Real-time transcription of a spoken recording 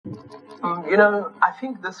You know, I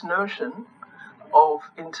think this notion of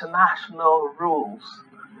international rules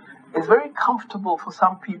is very comfortable for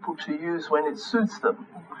some people to use when it suits them,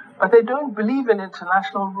 but they don't believe in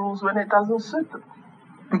international rules when it doesn't suit them,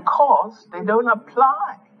 because they don't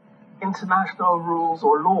apply international rules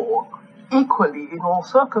or law equally in all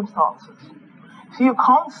circumstances. So you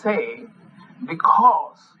can't say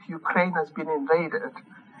because Ukraine has been invaded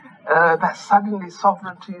that suddenly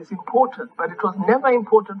sovereignty is important, but it was never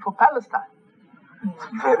important for Palestine.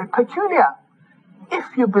 It's very peculiar. If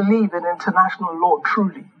you believe in international law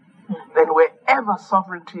truly, then wherever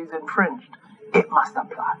sovereignty is infringed, it must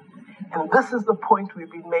apply. And this is the point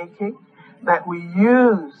we've been making, that we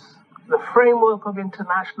use the framework of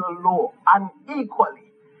international law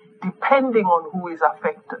unequally, depending on who is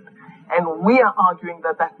affected. And we are arguing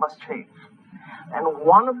that that must change. And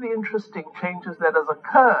one of the interesting changes that has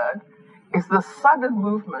occurred is the sudden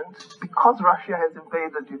movement, because Russia has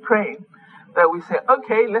invaded Ukraine, that we say,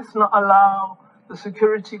 okay, let's not allow the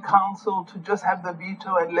Security Council to just have the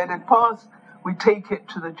veto and let it pass. We take it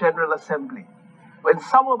to the General Assembly. When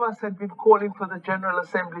some of us had been calling for the General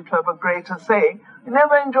Assembly to have a greater say, we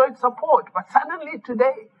never enjoyed support. But suddenly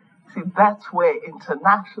today, see, that's where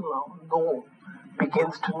international law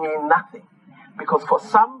begins to mean nothing. Because for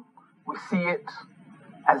some, we see it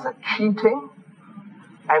as a cheating,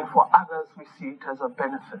 and for others, we see it as a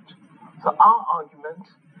benefit. So our argument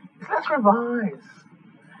is, let's revise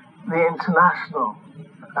the international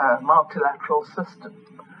multilateral system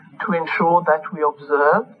to ensure that we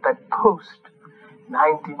observe that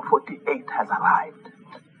post-1948 has arrived.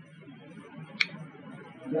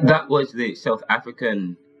 That was the South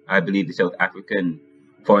African, I believe the South African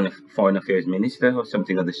Foreign Affairs Minister or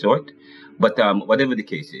something of the sort. But whatever the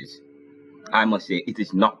case is, I must say it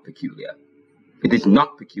is not peculiar. It is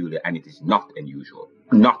not peculiar, and it is not unusual.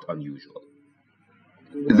 Not unusual.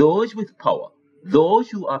 Those with power, those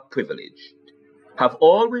who are privileged, have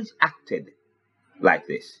always acted like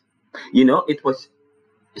this. You know, it was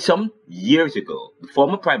some years ago, the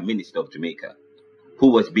former Prime Minister of Jamaica,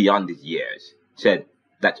 who was beyond his years, said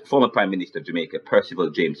that former Prime Minister of Jamaica, Percival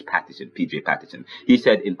James Patterson, PJ Patterson, he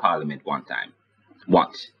said in Parliament once,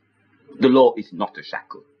 the law is not a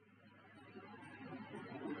shackle.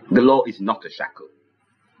 The law is not a shackle.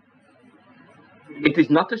 It is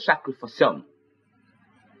not a shackle for some,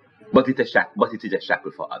 but it is a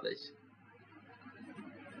shackle for others.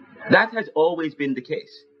 That has always been the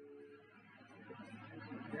case.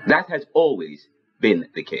 That has always been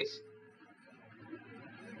the case.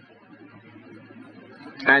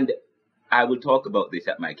 And I will talk about this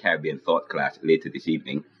at my Caribbean Thought class later this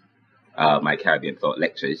evening, my Caribbean Thought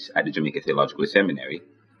lectures at the Jamaica Theological Seminary.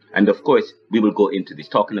 And of course, we will go into this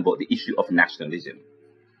talking about the issue of nationalism,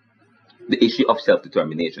 the issue of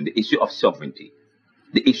self-determination, the issue of sovereignty,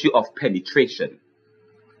 the issue of penetration.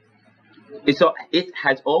 So it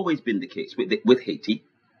has always been the case with Haiti,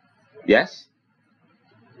 yes?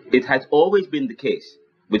 It has always been the case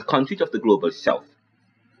with countries of the global south.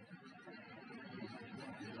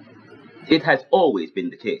 It has always been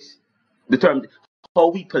the case. The term, how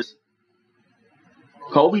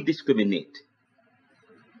we discriminate,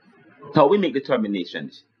 how we make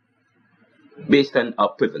determinations based on our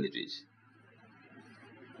privileges.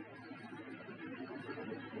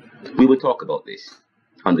 We will talk about this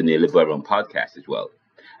on the Neoliberal podcast as well,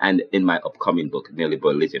 and in my upcoming book,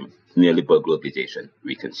 Neoliberalism, Neoliberal Globalization,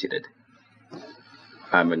 Reconsidered.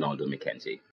 I'm Ronaldo McKenzie.